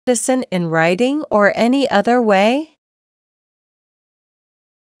Citizen in writing or any other way?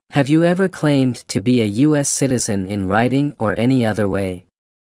 Have you ever claimed to be a U.S. citizen in writing or any other way?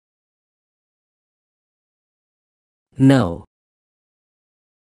 No.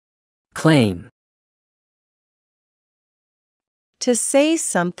 Claim. To say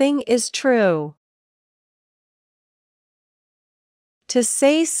something is true. To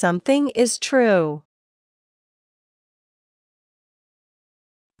say something is true.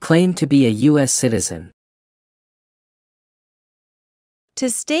 Claim to be a U.S. citizen. To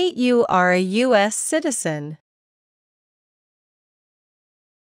state you are a U.S. citizen.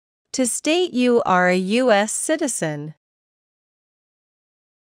 To state you are a U.S. citizen.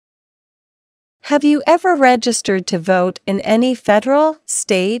 Have you ever registered to vote in any federal,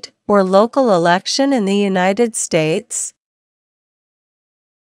 state, or local election in the United States?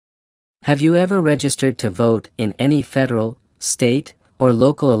 Have you ever registered to vote in any federal, state, or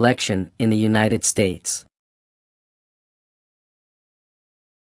local election in the United States?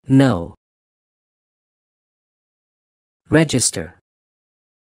 No. Register.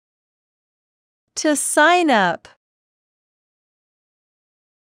 To sign up.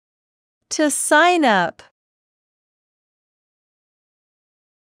 To sign up.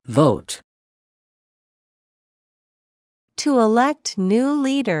 Vote. To elect new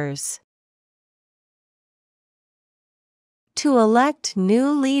leaders. To elect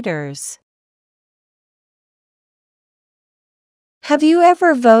new leaders. Have you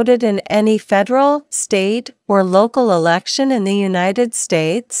ever voted in any federal, state, or local election in the United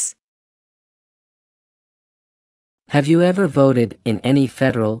States? Have you ever voted in any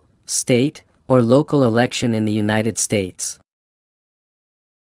federal, state, or local election in the United States?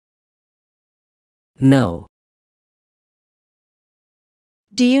 No.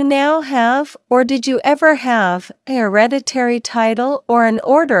 Do you now have, or did you ever have, a hereditary title or an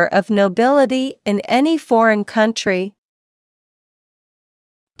order of nobility in any foreign country?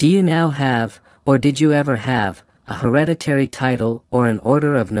 Do you now have, or did you ever have, a hereditary title or an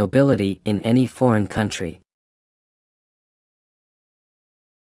order of nobility in any foreign country?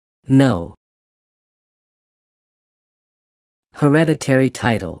 No. Hereditary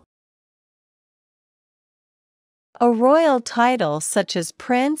title. A royal title such as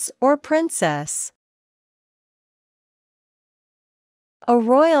prince or princess. A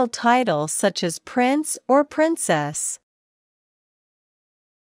royal title such as prince or princess.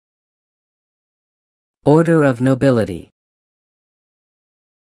 Order of nobility.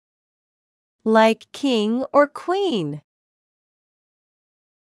 Like king or queen.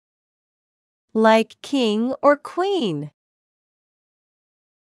 Like king or queen.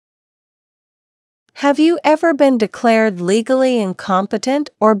 Have you ever been declared legally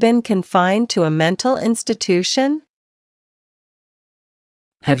incompetent or been confined to a mental institution?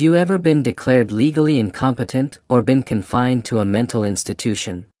 Have you ever been declared legally incompetent or been confined to a mental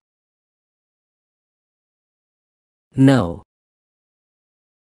institution? No.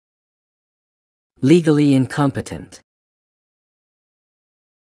 Legally incompetent.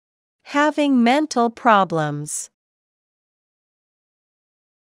 Having mental problems.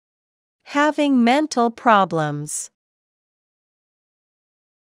 Having mental problems.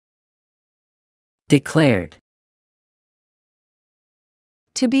 Declared.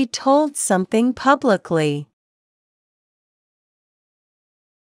 To be told something publicly.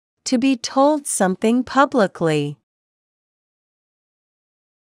 To be told something publicly.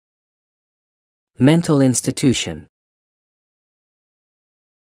 Mental institution.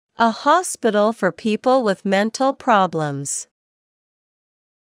 A hospital for people with mental problems.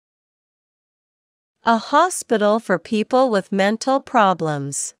 A hospital for people with mental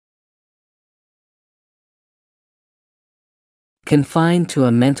problems. Confined to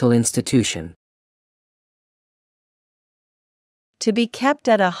a mental institution. To be kept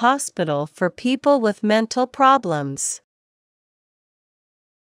at a hospital for people with mental problems.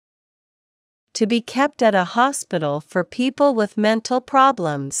 To be kept at a hospital for people with mental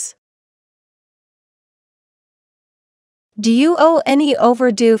problems. Do you owe any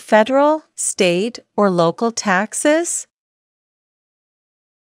overdue federal, state, or local taxes?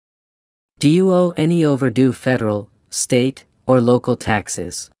 Do you owe any overdue federal, state, or local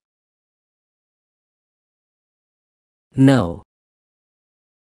taxes? No.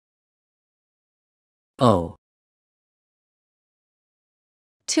 Owe.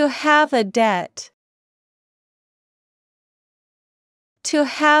 To have a debt. To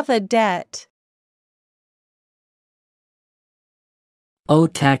have a debt. Owe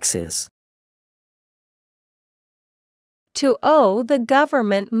taxes. To owe the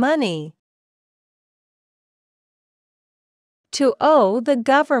government money. To owe the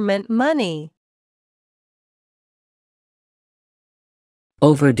government money.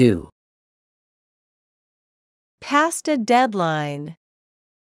 Overdue. Past a deadline.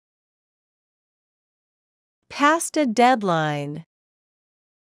 Past a deadline.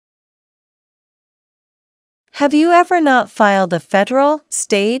 Have you ever not filed a federal,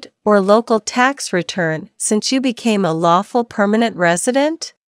 state, or local tax return since you became a lawful permanent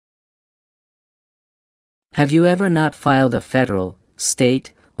resident? Have you ever not filed a federal,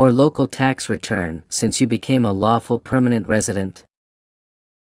 state, or local tax return since you became a lawful permanent resident?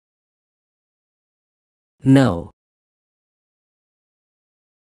 No.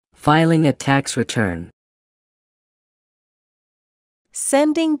 Filing a tax return.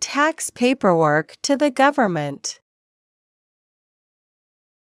 Sending tax paperwork to the government.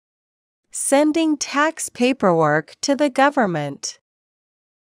 Sending tax paperwork to the government.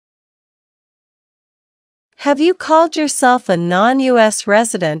 Have you called yourself a non-U.S.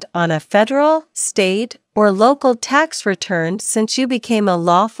 resident on a federal, state, or local tax return since you became a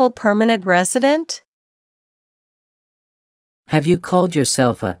lawful permanent resident? Have you called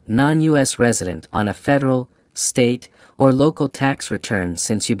yourself a non-U.S. resident on a federal, state, or local tax return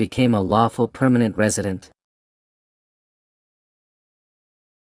since you became a lawful permanent resident?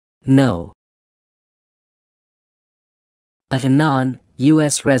 No. A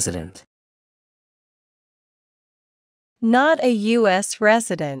non-U.S. resident. Not a U.S.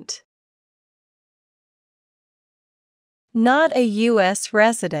 resident. Not a U.S.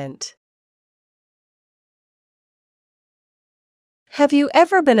 resident. Have you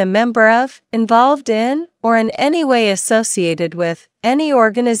ever been a member of, involved in, or in any way associated with any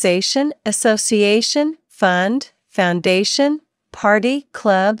organization, association, fund, foundation, party,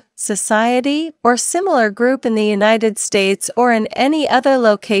 club, society, or similar group in the United States or in any other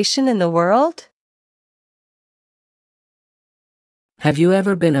location in the world? Have you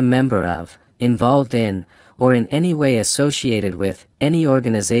ever been a member of, involved in, or in any way associated with any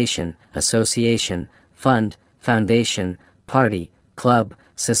organization, association, fund, foundation, party, club,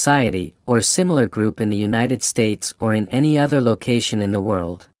 society, or similar group in the United States or in any other location in the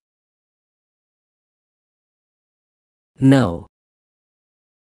world? No.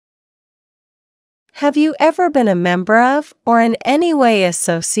 Have you ever been a member of, or in any way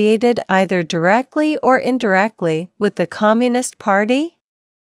associated either directly or indirectly with the Communist Party?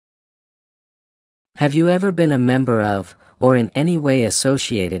 Have you ever been a member of, or in any way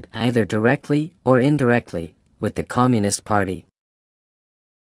associated either directly or indirectly with the Communist Party?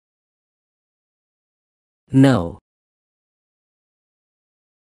 No.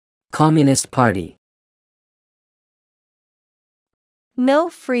 Communist Party. No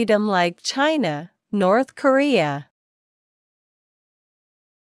freedom like China, North Korea.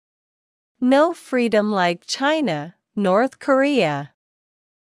 No freedom like China, North Korea.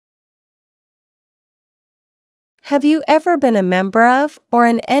 Have you ever been a member of, or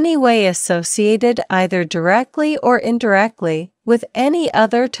in any way associated either directly or indirectly with any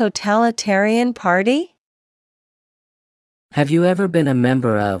other totalitarian party? Have you ever been a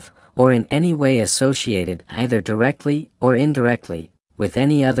member of, or in any way associated either directly or indirectly with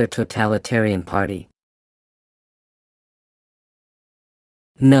any other totalitarian party?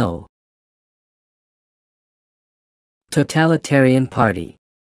 No. Totalitarian Party.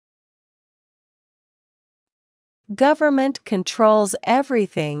 Government controls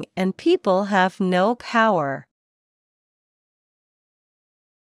everything and people have no power.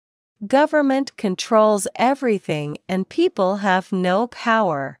 Government controls everything and people have no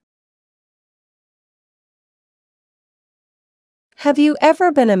power. Have you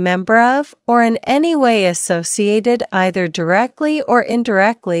ever been a member of, or in any way associated either directly or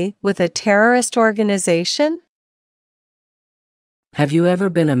indirectly with a terrorist organization? Have you ever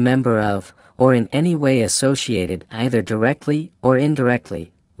been a member of, or in any way associated either directly or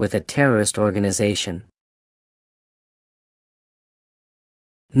indirectly with a terrorist organization?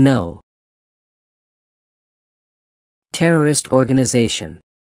 No. Terrorist organization.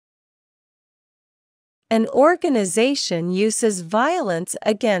 An organization uses violence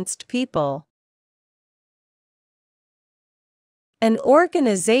against people. An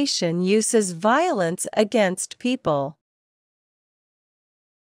organization uses violence against people.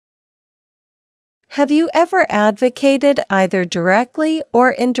 Have you ever advocated either directly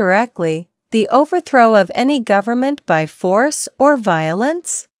or indirectly the overthrow of any government by force or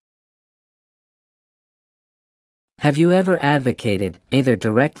violence? Have you ever advocated, either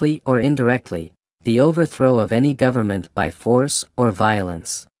directly or indirectly, the overthrow of any government by force or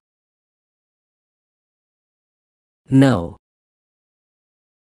violence? No.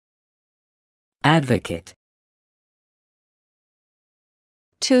 Advocate.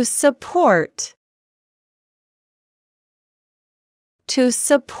 To support. To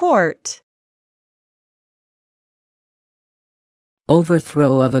support.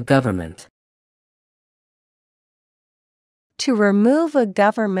 Overthrow of a government. To remove a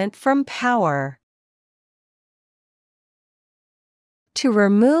government from power. To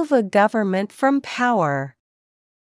remove a government from power.